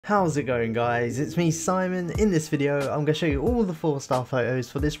How's it going, guys? It's me, Simon. In this video I'm going to show you all the 4-star photos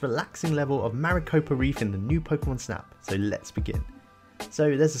for this relaxing level of Maricopia Reef in the new Pokemon Snap. So let's begin.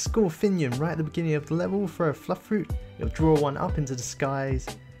 So there's a Scorpion right at the beginning of the level. Throw a Fluff Fruit, it'll draw one up into the skies,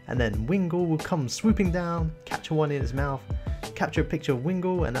 and then Wingull will come swooping down, capture one in its mouth, capture a picture of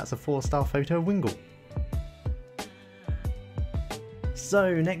Wingull, and that's a 4-star photo of Wingull.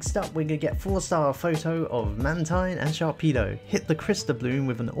 So next up we're going to get 4-star photo of Mantine and Sharpedo. Hit the Crystal Bloom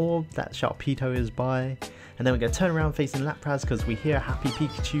with an orb that Sharpedo is by, and then we're going to turn around facing Lapras because we hear a happy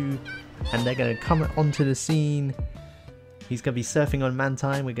Pikachu and they're going to come onto the scene. He's going to be surfing on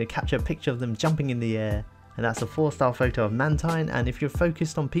Mantine. We're going to capture a picture of them jumping in the air, and that's a 4-star photo of Mantine. And if you're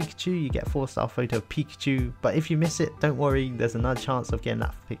focused on Pikachu, you get a 4-star photo of Pikachu, but if you miss it, don't worry, there's another chance of getting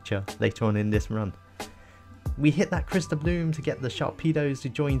that picture later on in this run. We hit that Crystal Bloom to get the Sharpedos to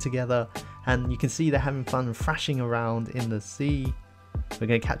join together, and you can see they're having fun thrashing around in the sea. We're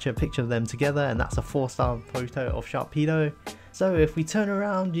going to capture a picture of them together, and that's a 4-star photo of Sharpedo. So if we turn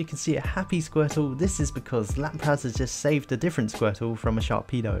around, you can see a happy Squirtle. This is because Lapras has just saved a different Squirtle from a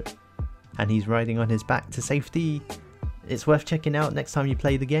Sharpedo, and he's riding on his back to safety. It's worth checking out next time you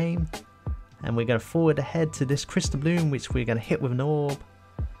play the game. And we're going to forward ahead to this Crystal Bloom, which we're going to hit with an orb,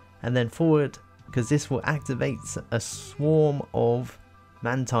 and then forward, because this will activate a swarm of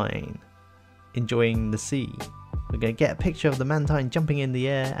Mantine enjoying the sea. We're going to get a picture of the Mantine jumping in the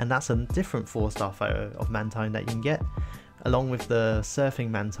air, and that's a different 4-star photo of Mantine that you can get, along with the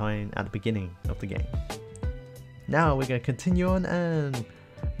surfing Mantine at the beginning of the game. Now we're going to continue on, and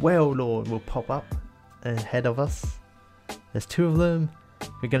Wailord will pop up ahead of us. There's 2 of them.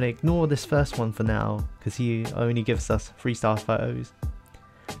 We're going to ignore this first one for now because he only gives us 3-star photos.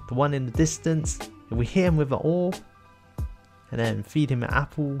 The one in the distance, if we hit him with an orb and then feed him an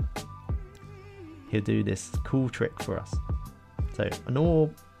apple, he'll do this cool trick for us. So an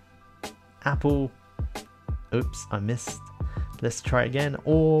orb, apple, oops, I missed. Let's try again.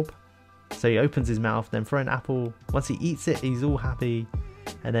 Orb, so he opens his mouth, then throw an apple. Once he eats it, he's all happy,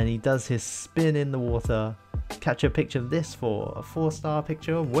 and then he does his spin in the water. Capture a picture of this for a 4-star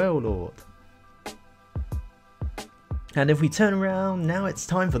picture of Wailord. And if we turn around, now it's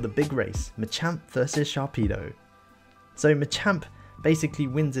time for the big race, Machamp versus Sharpedo. So Machamp basically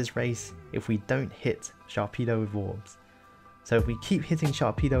wins this race if we don't hit Sharpedo with orbs. So if we keep hitting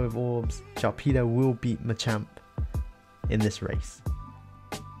Sharpedo with orbs, Sharpedo will beat Machamp in this race.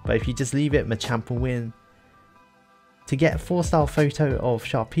 But if you just leave it, Machamp will win. To get a 4-star photo of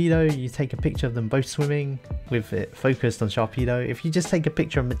Sharpedo, you take a picture of them both swimming with it focused on Sharpedo. If you just take a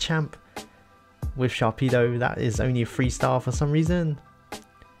picture of Machamp with Sharpedo, that is only a 3-star for some reason.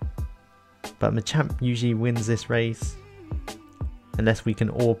 But Machamp usually wins this race, unless we can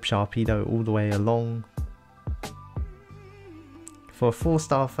orb Sharpedo all the way along. For a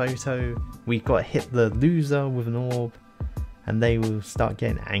 4-star photo, we've got to hit the loser with an orb, and they will start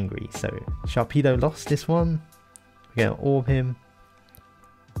getting angry. So Sharpedo lost this one. We're going to orb him,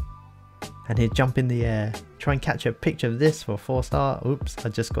 and he'll jump in the air. Try and capture a picture of this for a 4-star. Oops, I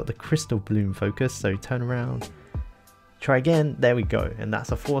just got the Crystal Bloom focus, so turn around. Try again, there we go, and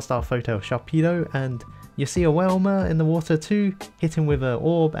that's a 4-star photo of Sharpedo. And you see a Whelmer in the water too. Hit him with an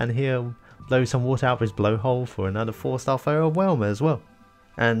orb and he'll blow some water out of his blowhole for another 4-star photo of Whelmer as well.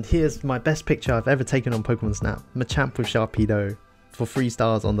 And here's my best picture I've ever taken on Pokemon Snap. Machamp with Sharpedo for 3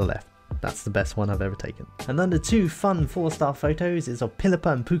 stars on the left. That's the best one I've ever taken. Another 2 fun 4-star photos is of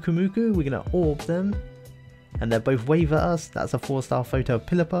Pillipa and Pukumuku. We're going to orb them, and they'll both wave at us. That's a 4-star photo of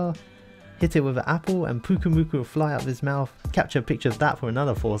Pillipa. Hit it with an apple and Pukumuku will fly out of his mouth. Capture a picture of that for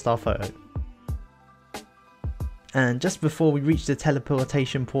another 4-star photo. And just before we reach the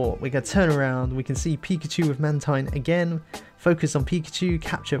teleportation port, we're going to turn around. We can see Pikachu with Mantine again. Focus on Pikachu.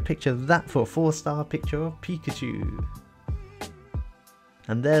 Capture a picture of that for a 4-star picture of Pikachu.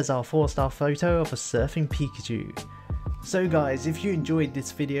 And there's our 4-star photo of a surfing Pikachu. So guys, if you enjoyed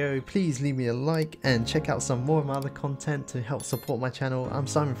this video, please leave me a like and check out some more of my other content to help support my channel. I'm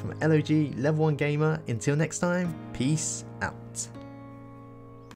Simon from LOG, Level 1 Gamer. Until next time, peace out.